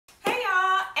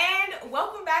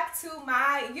welcome back to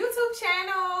my YouTube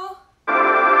channel.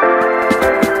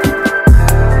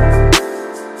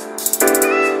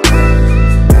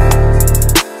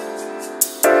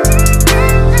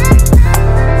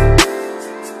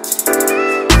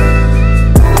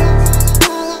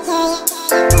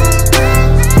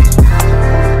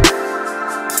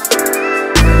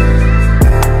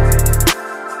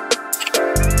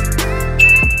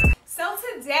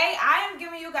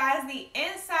 The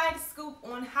inside scoop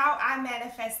on how I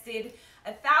manifested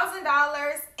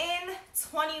 $1,000 in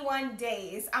 21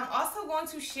 days. I'm also going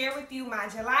to share with you my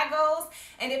July goals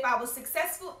and if I was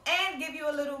successful, and give you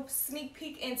a little sneak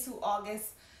peek into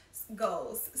August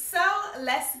goals. So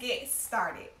let's get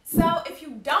started. So if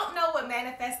you don't know what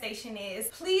manifestation is,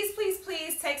 please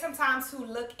take some time to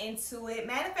look into it.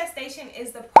 Manifestation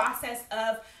is the process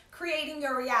of creating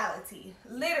your reality.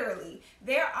 Literally,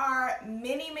 there are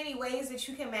many ways that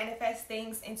you can manifest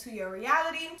things into your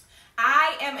reality.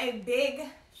 I am a big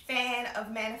fan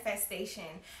of manifestation.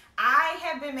 I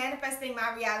have been manifesting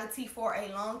my reality for a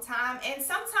long time, and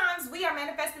sometimes we are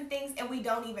manifesting things and we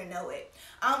don't even know it.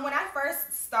 When I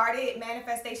first started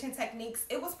manifestation techniques,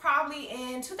 it was probably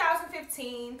in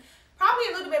 2015, probably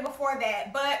a little bit before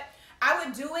that, but I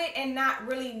would do it and not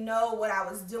really know what I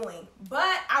was doing.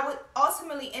 But I would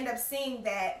ultimately end up seeing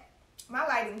that my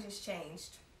lighting just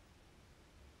changed.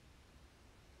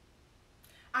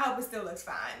 I hope it still looks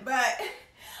fine. But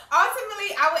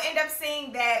ultimately, I would end up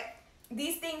seeing that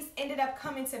these things ended up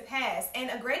coming to pass. And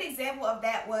a great example of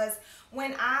that was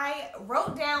when I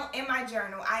wrote down in my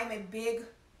journal. I am a big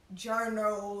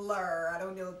journaler. I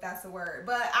don't know if that's a word,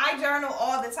 but I journal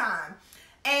all the time.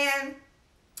 And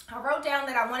I wrote down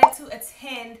that I wanted to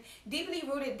attend Deeply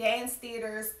Rooted Dance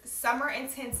Theater's Summer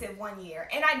Intensive one year.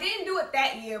 And I didn't do it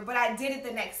that year, but I did it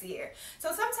the next year.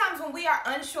 So sometimes when we are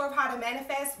unsure of how to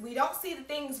manifest, we don't see the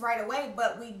things right away,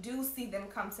 but we do see them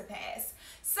come to pass.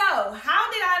 So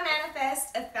how did I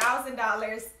manifest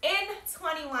 $1,000 in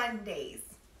 21 days?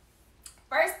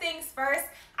 First things first,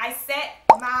 I set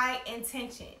my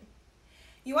intention.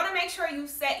 You want to make sure you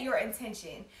set your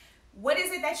intention. What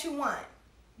is it that you want?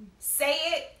 Say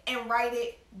it and write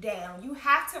it down. You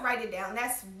have to write it down.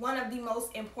 That's one of the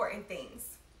most important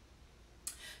things.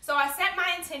 So I set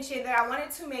my intention that I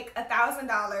wanted to make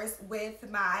 $1,000 with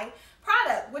my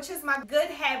product, which is my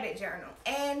Good Habit Journal.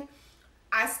 And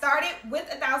I started with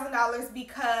 $1,000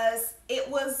 because it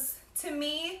was, to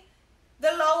me,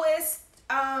 the lowest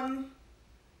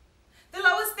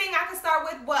thing I could start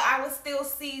with, but I would still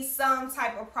see some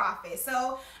type of profit.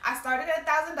 So I started at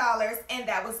 $1,000 and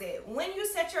that was it. When you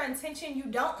set your intention, you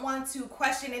don't want to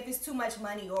question if it's too much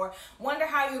money or wonder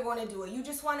how you're going to do it. You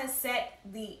just want to set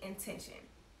the intention.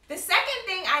 The second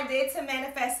thing I did to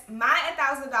manifest my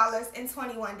 $1,000 in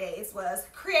 21 days was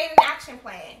create an action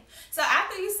plan. So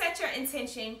after you set your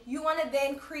intention, you want to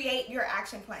then create your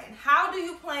action plan. How do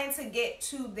you plan to get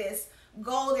to this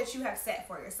goal that you have set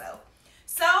for yourself?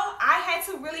 So I had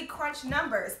to really crunch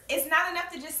numbers. It's not enough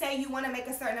to just say you want to make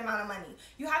a certain amount of money.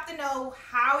 You have to know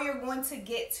how you're going to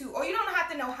get to, or you don't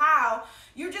have to know how,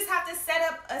 you just have to set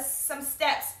up some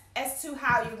steps as to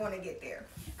how you're going to get there.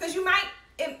 Because you might,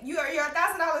 your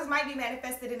 $1,000 might be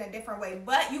manifested in a different way,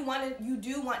 but you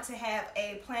do want to have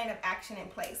a plan of action in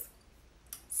place.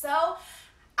 So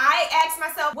I asked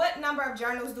myself, what number of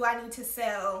journals do I need to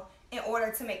sell in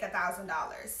order to make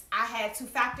 $1,000? I had to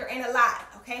factor in a lot.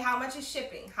 Okay, how much is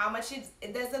shipping? How much does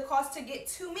it cost to get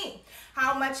to me?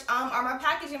 How much are my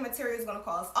packaging materials going to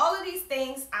cost? All of these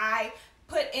things I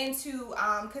put into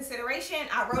consideration.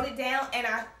 I wrote it down and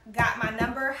I got my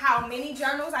number, how many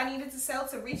journals I needed to sell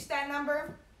to reach that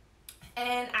number,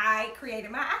 and I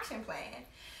created my action plan.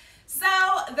 So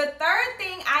the third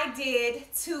thing I did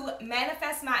to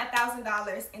manifest my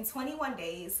 $1,000 in 21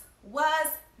 days was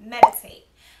meditate.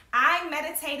 I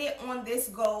meditated on this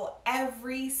goal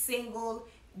every single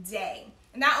day.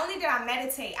 Not only did I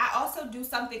meditate, I also do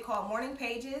something called morning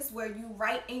pages, where you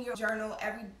write in your journal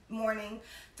every morning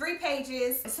 3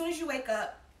 pages as soon as you wake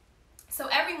up. So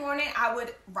every morning I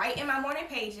would write in my morning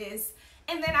pages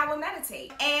and then I would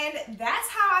meditate. And that's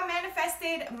how I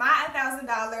manifested my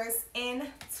 $1,000 in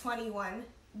 21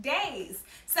 days.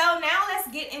 So now let's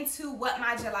get into what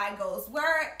my July goals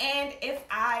were and if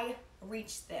I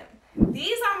reached them.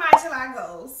 These are my July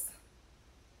goals.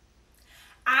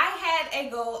 I had a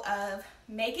goal of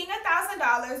making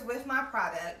 $1,000 with my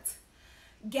product,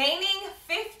 gaining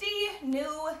 50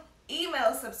 new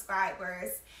email subscribers,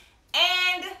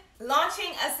 and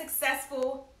launching a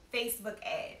successful Facebook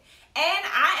ad. And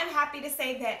I am happy to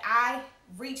say that I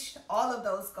reached all of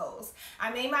those goals.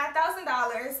 I made my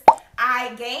 $1,000,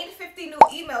 I gained 50 new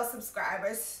email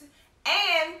subscribers,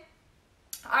 and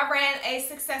I ran a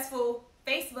successful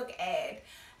Facebook ad.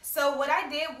 So what I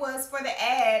did was, for the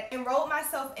ad, enrolled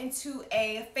myself into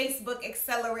a Facebook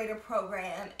accelerator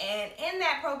program, and in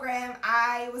that program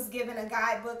I was given a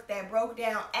guidebook that broke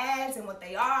down ads and what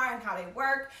they are and how they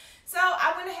work. So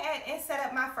I went ahead and set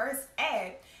up my first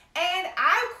ad, and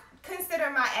I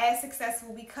consider my ad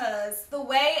successful because the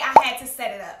way I had to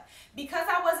set it up. Because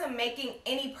I wasn't making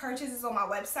any purchases on my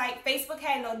website, Facebook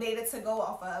had no data to go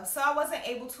off of, so I wasn't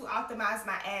able to optimize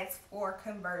my ads for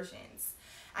conversions.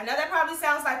 I know that probably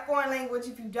sounds like foreign language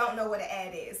if you don't know what an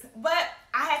ad is, but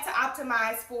I had to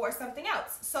optimize for something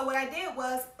else. So what I did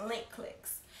was link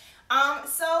clicks.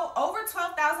 So over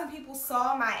 12,000 people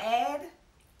saw my ad,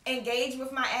 engaged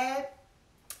with my ad.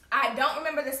 I don't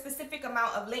remember the specific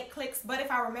amount of link clicks, but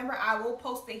if I remember, I will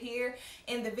post it here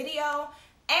in the video.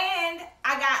 And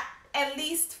I got at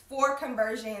least 4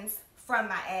 conversions from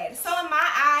my ad. So in my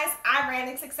eyes, I ran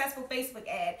a successful Facebook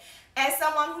ad. As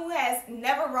someone who has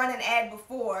never run an ad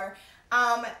before,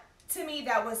 to me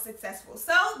that was successful.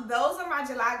 So those are my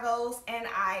July goals, and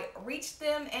I reached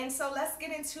them. And so let's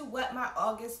get into what my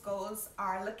August goals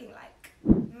are looking like.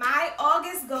 My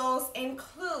August goals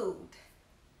include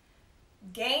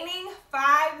gaining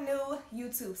 5 new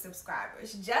YouTube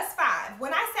subscribers. Just 5.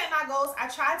 When I set my goals, I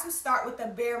try to start with the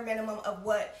bare minimum of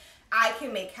what I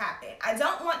can make happen. I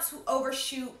don't want to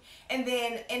overshoot and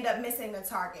then end up missing the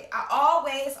target. I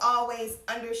always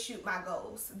undershoot my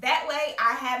goals. That way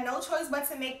I have no choice but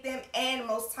to make them, and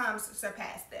most times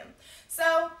surpass them.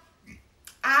 So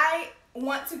I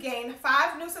want to gain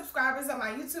 5 new subscribers on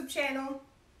my YouTube channel,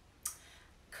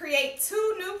 create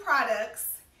 2 new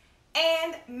products,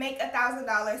 and make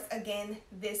 $1,000 again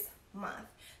this month.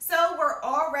 So we're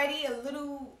already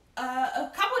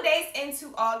a couple days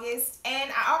into August,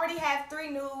 and I already have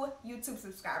 3 new YouTube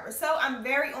subscribers. So I'm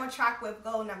very on track with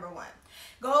goal number 1.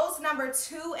 Goals number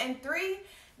 2 and 3,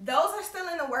 those are still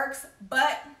in the works,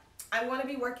 but I want to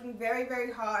be working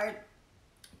very hard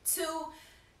to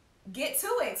get to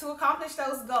it, to accomplish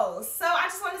those goals. So I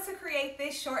just wanted to create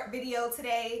this short video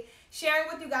today, sharing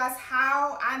with you guys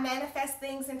how I manifest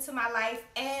things into my life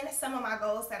and some of my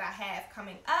goals that I have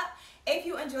coming up. If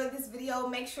you enjoyed this video,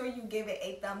 make sure you give it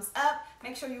a thumbs up.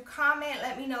 Make sure you comment.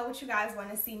 Let me know what you guys want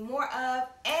to see more of.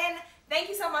 And thank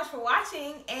you so much for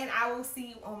watching, and I will see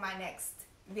you on my next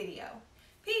video.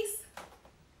 Peace.